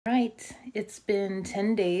Right, it's been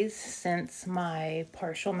 10 days since my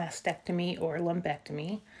partial mastectomy or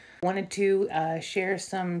lumpectomy. Wanted to share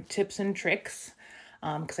some tips and tricks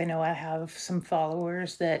because I know I have some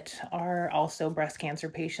followers that are also breast cancer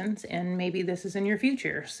patients, and maybe this is in your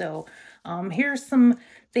future. So here's some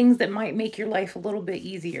things that might make your life a little bit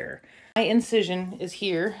easier. My incision is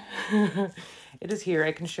here. It is here,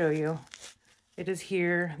 I can show you. It is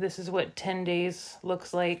here. This is what 10 days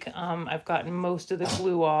looks like. I've gotten most of the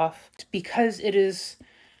glue off. Because it is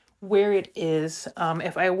where it is,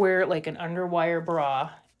 if I wear like an underwire bra,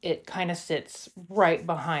 it kind of sits right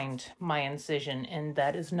behind my incision, and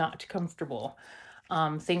that is not comfortable.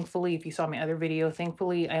 Thankfully, if you saw my other video,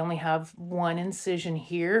 thankfully I only have one incision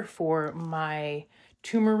here for my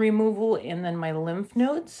tumor removal and then my lymph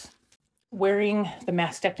nodes. Wearing the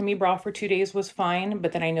mastectomy bra for 2 days was fine,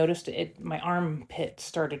 but then I noticed my armpit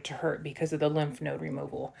started to hurt because of the lymph node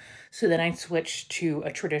removal. So then I switched to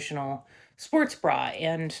a traditional sports bra,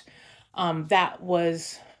 and that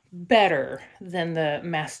was better than the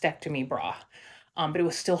mastectomy bra. But it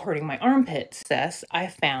was still hurting my armpits. I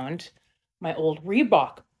found my old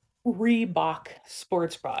Reebok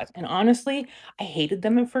sports bras. And honestly, I hated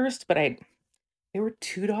them at first, but they were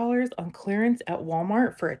 $2 on clearance at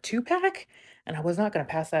Walmart for a 2-pack, and I was not going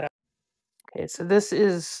to pass that up. Okay, so this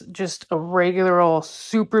is just a regular old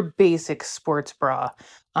super basic sports bra.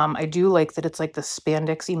 I do like that it's like the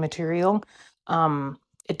spandexy material.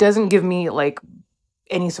 It doesn't give me like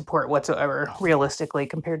any support whatsoever, realistically,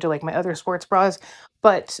 compared to like my other sports bras.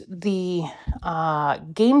 But the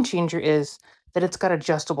game changer is that it's got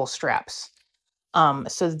adjustable straps.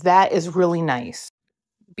 So that is really nice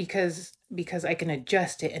because I can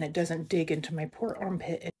adjust it and it doesn't dig into my poor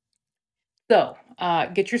armpit. So,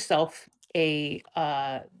 get yourself a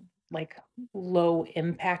like low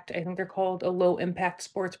impact, I think they're called a low impact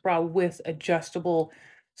sports bra with adjustable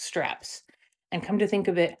straps. And come to think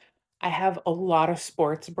of it, I have a lot of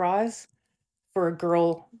sports bras for a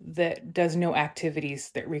girl that does no activities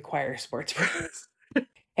that require sports bras.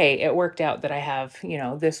 Hey, it worked out that I have,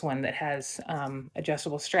 this one that has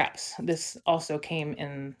adjustable straps. This also came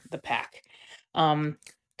in the pack.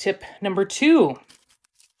 Tip number 2,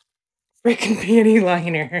 freaking panty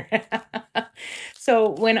liner.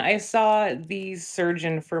 So when I saw the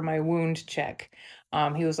surgeon for my wound check,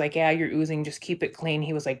 he was like, yeah, you're oozing, just keep it clean.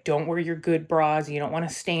 He was like, don't wear your good bras. You don't want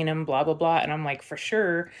to stain them, blah, blah, blah. And I'm like, for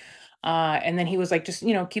sure. And then he was like, just,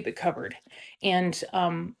 keep it covered. And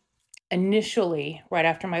initially, right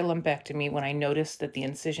after my lumpectomy, when I noticed that the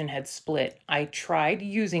incision had split, I tried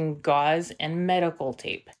using gauze and medical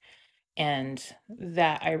tape. And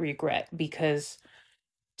that I regret because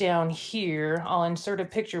down here, I'll insert a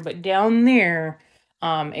picture, but down there,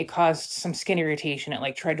 it caused some skin irritation. It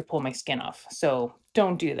like tried to pull my skin off. So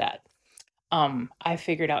don't do that. I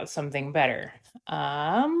figured out something better.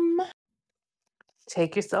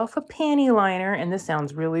 Take yourself a panty liner, and this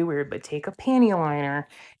sounds really weird, but take a panty liner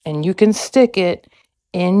and you can stick it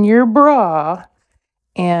in your bra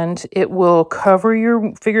and it will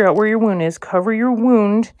figure out where your wound is, cover your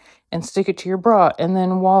wound and stick it to your bra. And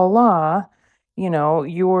then voila,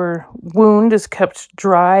 your wound is kept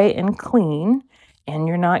dry and clean and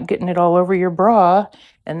you're not getting it all over your bra.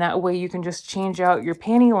 And that way you can just change out your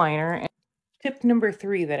panty liner. And tip number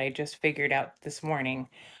 3 that I just figured out this morning.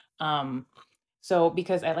 So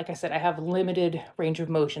because like I said, I have limited range of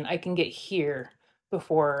motion, I can get here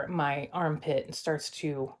before my armpit starts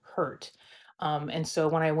to hurt. And so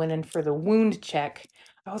when I went in for the wound check,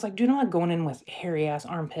 I was like, do not going in with hairy ass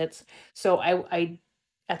armpits. So I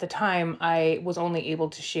at the time I was only able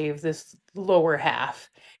to shave this lower half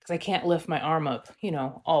because I can't lift my arm up,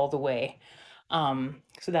 all the way.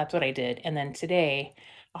 So that's what I did. And then today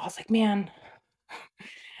I was like, man,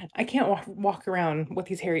 I can't walk around with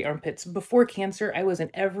these hairy armpits. Before cancer, I was an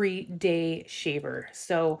everyday shaver.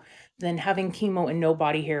 So then having chemo and no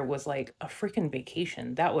body hair was like a freaking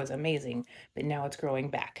vacation. That was amazing. But now it's growing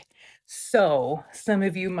back. So some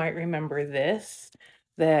of you might remember this,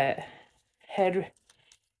 the head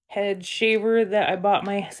shaver that I bought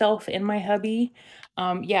myself and my hubby.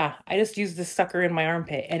 Yeah, I just used this sucker in my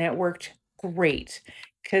armpit and it worked great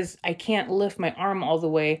because I can't lift my arm all the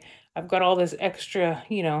way. I've got all this extra,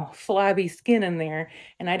 flabby skin in there,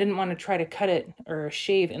 and I didn't want to try to cut it or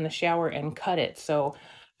shave in the shower and cut it. So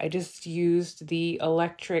I just used the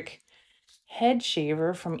electric head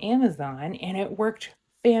shaver from Amazon and it worked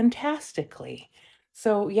fantastically.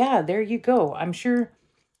 So yeah, there you go. I'm sure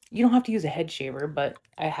you don't have to use a head shaver, but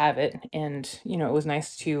I have it. And, it was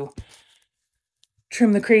nice to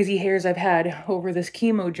trim the crazy hairs I've had over this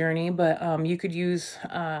chemo journey, but you could use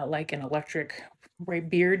like an electric right,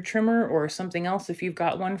 beard trimmer or something else if you've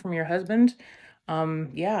got one from your husband.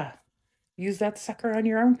 Yeah, use that sucker on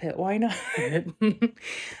your armpit. Why not?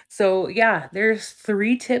 So, yeah, there's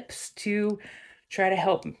 3 tips to try to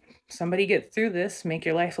help somebody get through this, make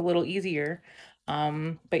your life a little easier.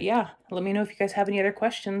 But yeah, let me know if you guys have any other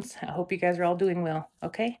questions. I hope you guys are all doing well.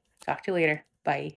 Okay? Talk to you later. Bye.